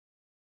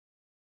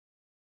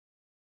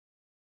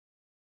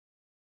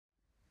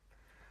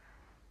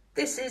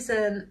This is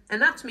an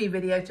anatomy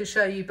video to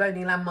show you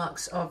bony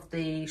landmarks of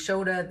the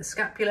shoulder, the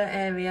scapular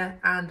area,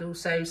 and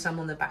also some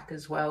on the back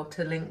as well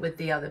to link with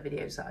the other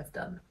videos that I've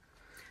done.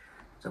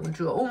 So I'm going to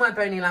draw all my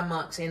bony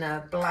landmarks in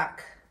a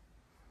black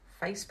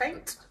face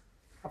paint.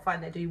 I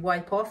find they do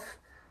wipe off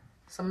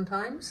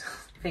sometimes,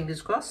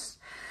 fingers crossed.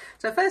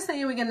 So first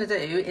thing we're going to do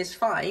is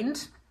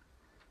find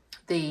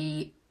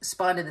the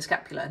spine of the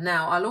scapula.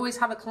 Now, I'll always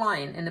have a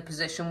client in a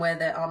position where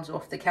their arms are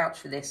off the couch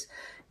for this.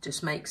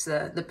 Just makes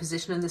the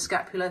position of the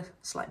scapula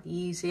slightly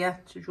easier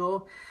to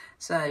draw.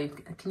 So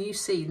can you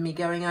see me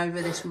going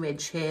over this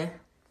ridge here?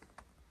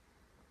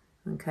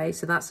 Okay,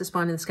 so that's the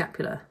spine of the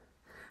scapula.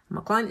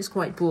 My client is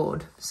quite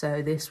broad,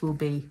 so this will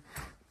be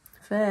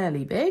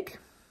fairly big.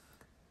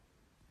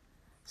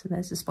 So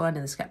there's the spine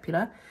of the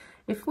scapula.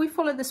 If we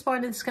follow the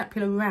spine of the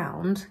scapula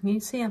round, you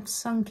can see I'm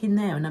sunk in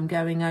there and I'm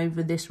going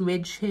over this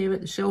ridge here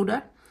at the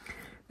shoulder.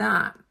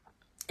 That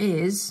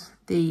is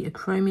the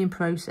acromion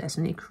process,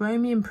 and the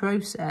acromion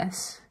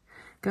process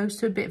goes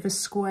to a bit of a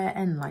square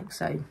end like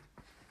so.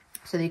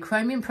 So the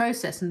acromion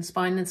process and the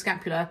spine and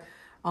scapula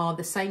are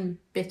the same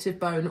bit of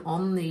bone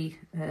on the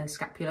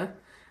scapula,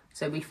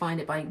 so we find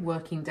it by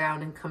working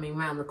down and coming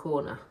round the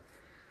corner.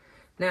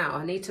 Now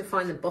I need to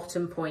find the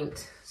bottom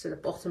point. So the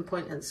bottom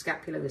point of the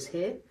scapula is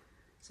here,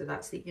 so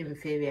that's the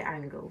inferior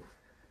angle.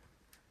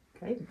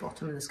 Okay, the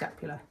bottom of the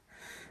scapula.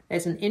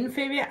 There's an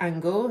inferior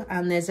angle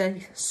and there's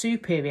a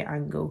superior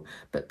angle,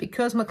 but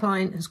because my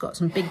client has got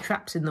some big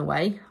traps in the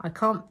way, I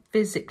can't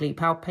physically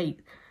palpate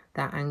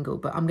that angle,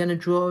 but I'm going to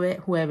draw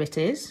it where it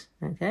is,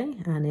 okay,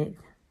 and it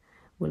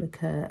will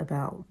occur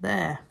about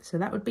there. So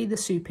that would be the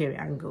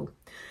superior angle.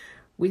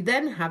 We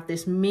then have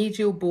this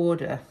medial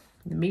border,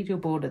 the medial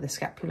border of the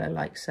scapula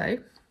like so,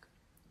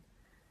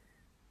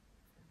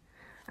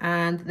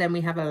 and then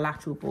we have a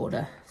lateral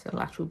border, so the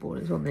lateral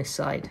border is on this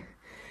side.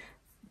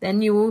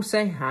 Then you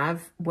also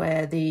have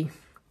where the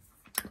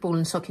ball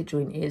and socket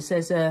joint is.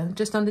 There's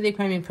just under the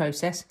acromion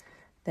process,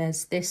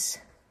 there's this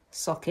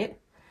socket.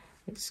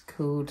 It's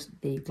called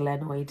the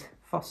glenoid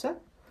fossa,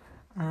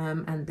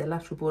 and the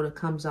lateral border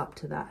comes up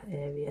to that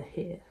area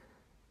here.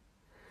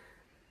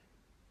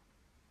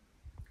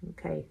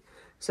 Okay,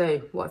 so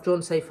what I've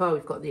drawn so far,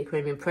 we've got the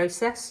acromion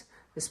process,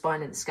 the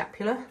spine of the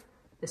scapula,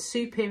 the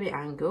superior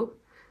angle,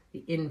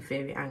 the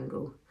inferior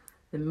angle,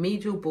 the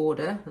medial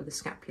border of the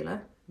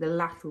scapula, the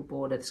lateral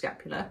border of the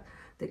scapula,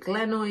 the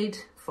glenoid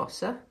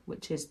fossa,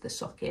 which is the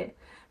socket.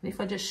 And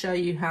if I just show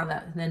you how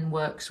that then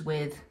works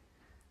with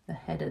the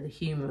head of the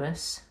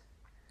humerus,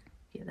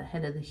 get the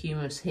head of the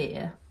humerus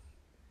here.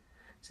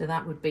 So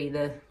that would be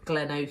the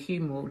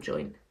glenohumeral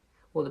joint,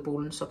 or the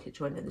ball and socket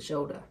joint of the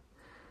shoulder.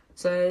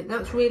 So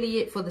that's really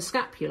it for the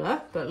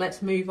scapula, but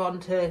let's move on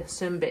to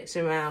some bits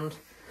around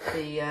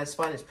the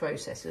spinous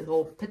processes,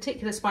 or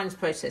particular spinous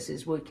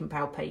processes we can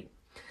palpate.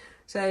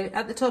 So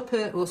at the top,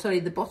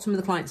 the bottom of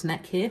the client's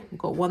neck here, we've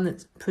got one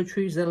that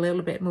protrudes a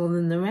little bit more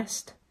than the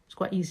rest. It's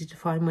quite easy to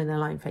find when they're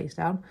lying face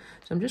down.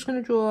 So I'm just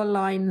going to draw a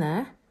line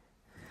there,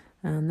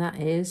 and that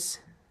is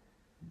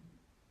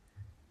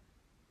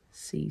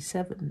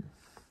C7.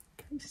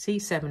 Okay,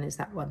 C7 is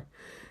that one.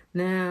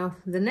 Now,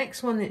 the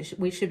next one that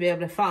we should be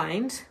able to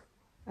find,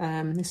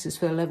 this is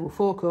for a level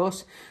 4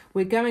 course,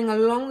 we're going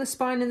along the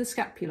spine of the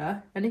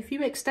scapula, and if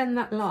you extend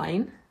that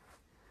line,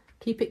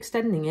 keep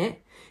extending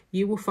it,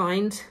 you will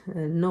find a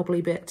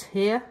knobbly bit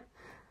here,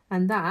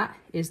 and that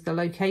is the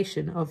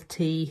location of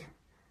T3.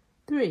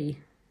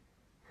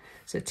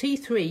 So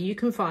T3 you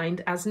can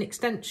find as an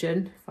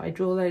extension, if I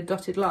draw the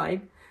dotted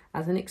line,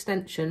 as an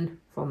extension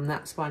from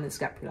that spine of the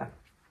scapula.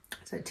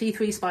 So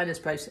T3 spinous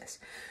process.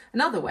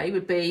 Another way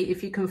would be,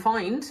 if you can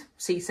find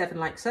C7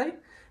 like so,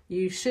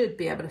 you should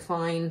be able to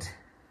find,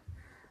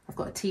 I've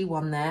got a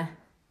T1 there,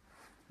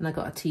 and I've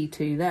got a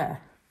T2 there.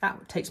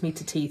 That takes me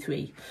to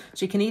T3.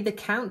 So you can either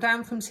count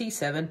down from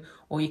C7,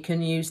 or you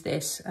can use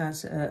this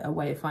as a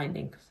way of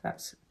finding. So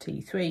that's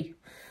T3.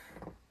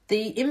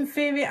 The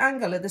inferior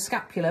angle of the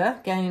scapula,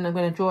 again, I'm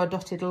going to draw a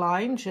dotted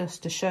line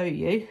just to show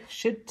you,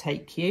 should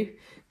take you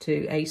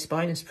to a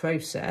spinous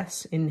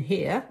process in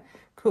here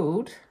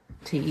called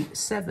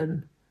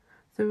T7,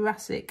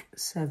 thoracic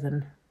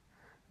 7.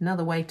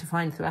 Another way to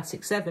find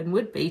thoracic 7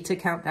 would be to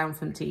count down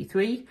from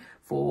T3,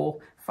 4,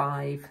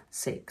 5,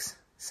 6,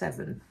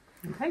 7.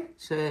 Okay,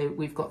 so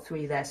we've got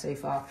 3 there so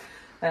far.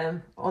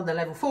 On the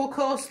level 4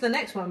 course, the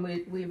next one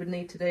we would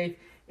need to do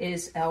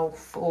is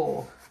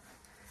L4.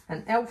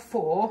 And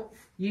L4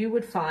 you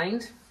would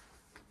find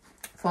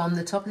from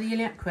the top of the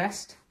iliac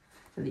crest.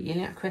 So the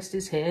iliac crest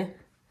is here.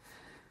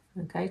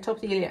 Okay, top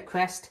of the iliac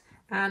crest,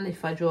 and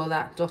if I draw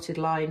that dotted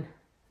line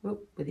with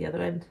the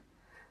other end,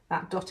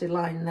 that dotted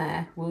line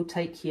there will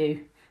take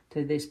you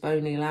to this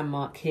bony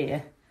landmark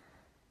here,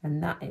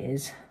 and that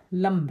is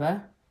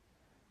lumbar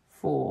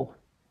 4.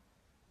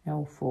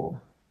 L4.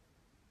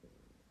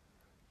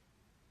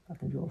 I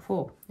can draw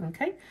 4.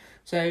 Okay,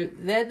 so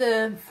they're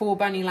the 4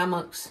 bony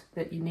landmarks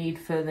that you need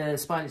for the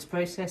spinous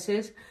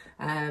processes,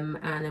 and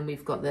then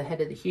we've got the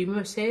head of the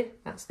humerus here.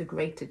 That's the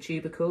greater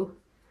tubercle,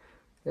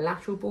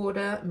 lateral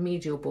border,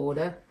 medial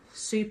border,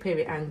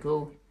 superior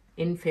angle,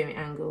 inferior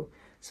angle,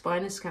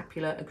 spinous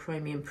scapular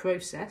acromion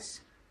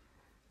process,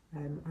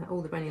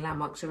 all the bony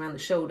landmarks around the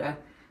shoulder,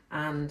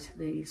 and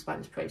the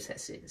spinous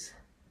processes.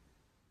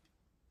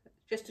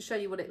 Just to show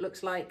you what it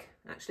looks like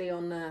actually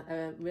on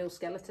a real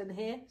skeleton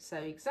here. So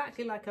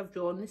exactly like I've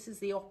drawn, this is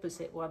the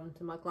opposite one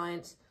to my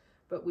clients,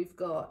 but we've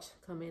got,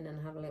 come in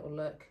and have a little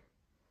look.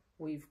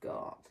 We've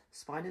got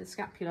spine and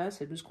scapula,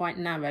 so it was quite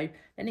narrow.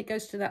 Then it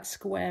goes to that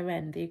square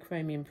end, the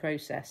acromion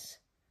process.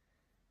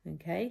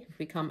 Okay, if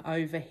we come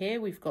over here,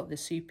 we've got the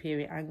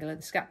superior angle of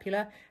the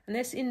scapula, and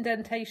this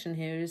indentation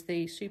here is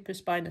the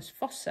supraspinous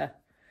fossa.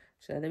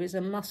 So there is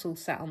a muscle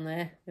sat on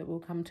there that we'll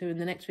come to in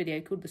the next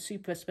video called the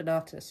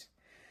supraspinatus.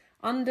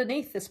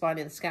 Underneath the spine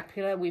of the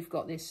scapula, we've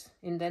got this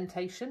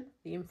indentation,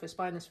 the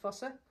infraspinous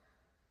fossa.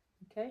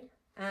 Okay,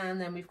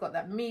 and then we've got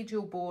that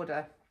medial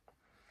border.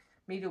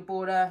 Medial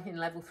border in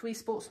level 3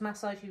 sports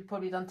massage, you've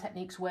probably done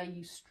techniques where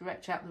you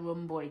stretch out the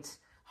rhomboids,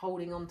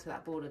 holding onto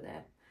that border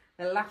there.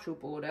 The lateral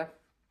border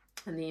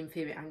and the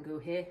inferior angle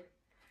here.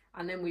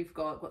 And then we've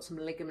got some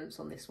ligaments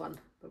on this one,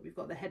 but we've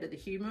got the head of the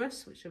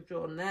humerus, which I've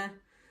drawn there,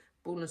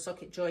 ball and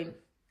socket joint,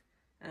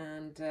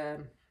 and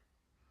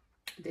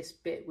this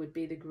bit would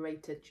be the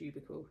greater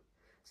tubercle.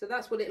 So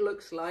that's what it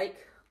looks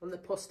like on the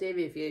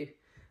posterior view,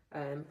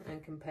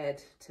 and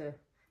compared to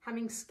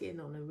having skin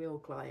on a real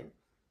client.